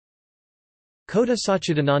Kotha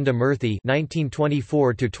Satchidananda Murthy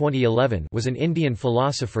 (1924–2011) was an Indian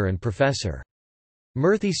philosopher and professor.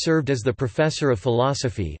 Murthy served as the Professor of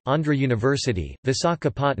Philosophy, Andhra University,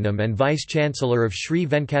 Visakhapatnam and Vice-Chancellor of Sri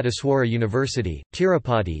Venkateswara University,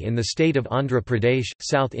 Tirupati in the state of Andhra Pradesh,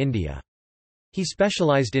 South India. He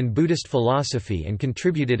specialized in Buddhist philosophy and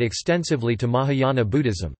contributed extensively to Mahayana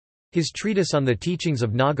Buddhism. His treatise on the teachings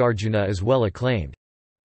of Nagarjuna is well acclaimed.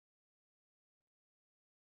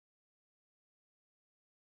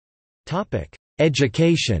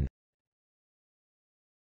 Education.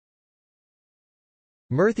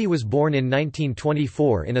 Murthy was born in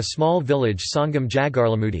 1924 in a small village Sangam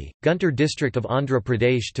Jagarlamudi, Guntur district of Andhra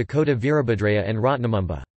Pradesh to Kota Veerabhadraya and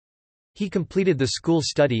Ratnamumba. He completed the school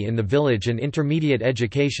study in the village and intermediate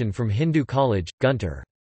education from Hindu College, Guntur.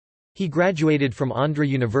 He graduated from Andhra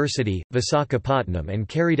University, Visakhapatnam and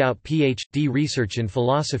carried out Ph.D. research in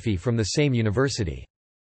philosophy from the same university.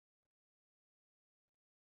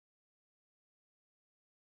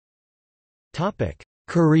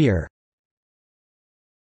 Career.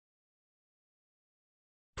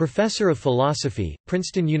 Professor of Philosophy,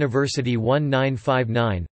 Princeton University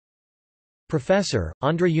 1959. Professor,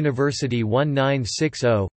 Andhra University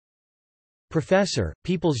 1960. Professor,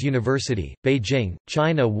 People's University, Beijing,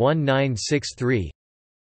 China 1963.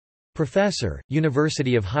 Professor,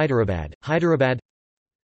 University of Hyderabad, Hyderabad.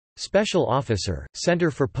 Special Officer,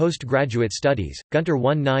 Center for Postgraduate Studies, Guntur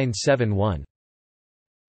 1971.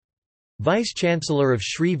 Vice-Chancellor of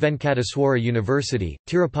Sri Venkateswara University,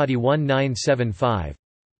 Tirupati 1975.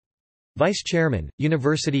 Vice-Chairman,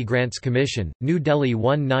 University Grants Commission, New Delhi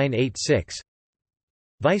 1986.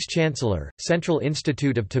 Vice-Chancellor, Central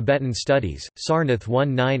Institute of Tibetan Studies, Sarnath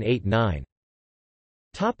 1989.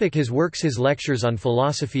 His works. His lectures on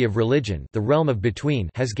philosophy of religion, The Realm of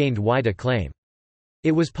Between, has gained wide acclaim.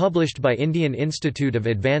 It was published by Indian Institute of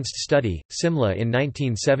Advanced Study, Simla in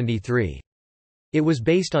 1973. It was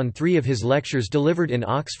based on 3 of his lectures delivered in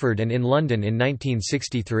Oxford and in London in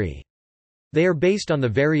 1963. They are based on the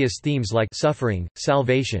various themes like suffering,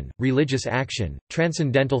 salvation, religious action,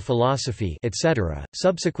 transcendental philosophy, etc.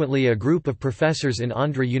 Subsequently, a group of professors in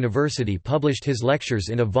Andhra University published his lectures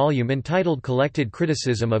in a volume entitled Collected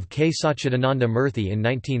Criticism of K. Satchidananda Murthy in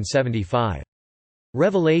 1975.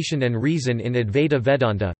 Revelation and Reason in Advaita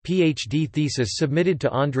Vedanta, Ph.D. thesis submitted to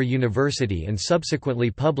Andhra University and subsequently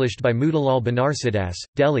published by Motilal Banarsidass,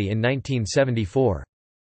 Delhi in 1974.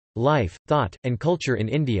 Life, Thought, and Culture in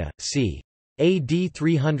India, c. AD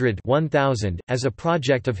 300-1000, as a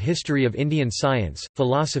project of history of Indian science,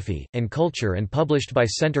 philosophy, and culture and published by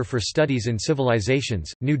Centre for Studies in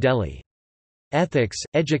Civilizations, New Delhi. Ethics,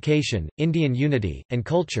 Education, Indian Unity, and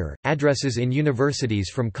Culture, Addresses in Universities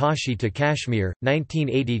from Kashi to Kashmir,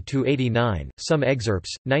 1980–89, some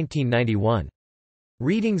excerpts, 1991.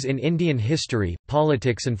 Readings in Indian History,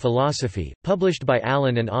 Politics and Philosophy, published by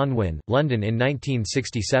Allen and Unwin, London in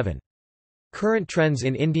 1967. Current Trends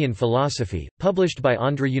in Indian Philosophy, published by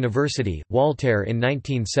Andhra University, Waltair in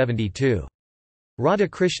 1972.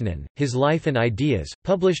 Radhakrishnan, His Life and Ideas,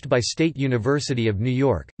 published by State University of New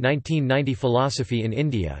York, 1990. Philosophy in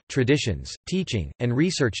India, Traditions, Teaching, and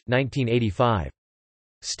Research, 1985.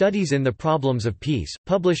 Studies in the Problems of Peace,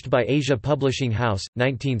 published by Asia Publishing House,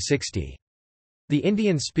 1960. The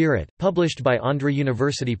Indian Spirit, published by Andhra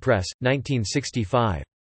University Press, 1965.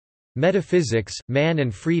 Metaphysics, Man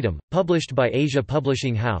and Freedom, published by Asia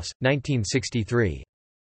Publishing House, 1963.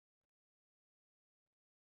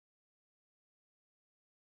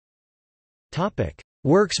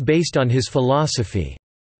 Works based on his philosophy.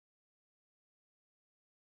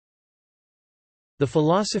 The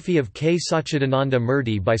Philosophy of K. Satchidananda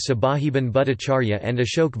Murthy by Subhahiban Bhattacharya and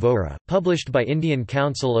Ashok Vohra, published by Indian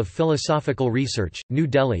Council of Philosophical Research, New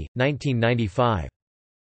Delhi, 1995.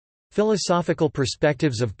 Philosophical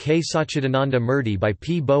Perspectives of K. Satchidananda Murthy by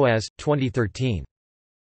P. Boaz, 2013.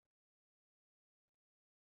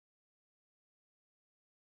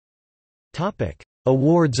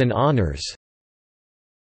 Awards and honors.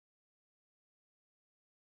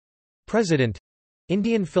 President,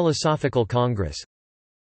 Indian Philosophical Congress.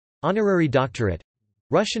 Honorary Doctorate,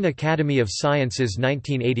 Russian Academy of Sciences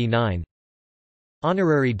 1989.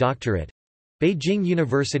 Honorary Doctorate, Beijing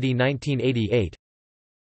University 1988.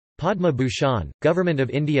 Padma Bhushan, Government of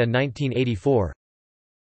India 1984.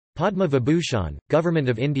 Padma Vibhushan, Government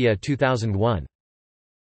of India 2001.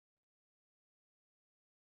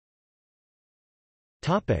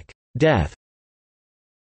 Death.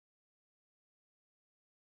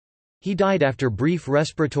 He died after brief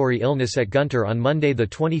respiratory illness at Guntur on Monday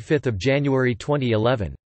 25 January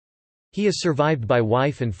 2011. He is survived by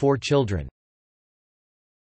wife and 4 children.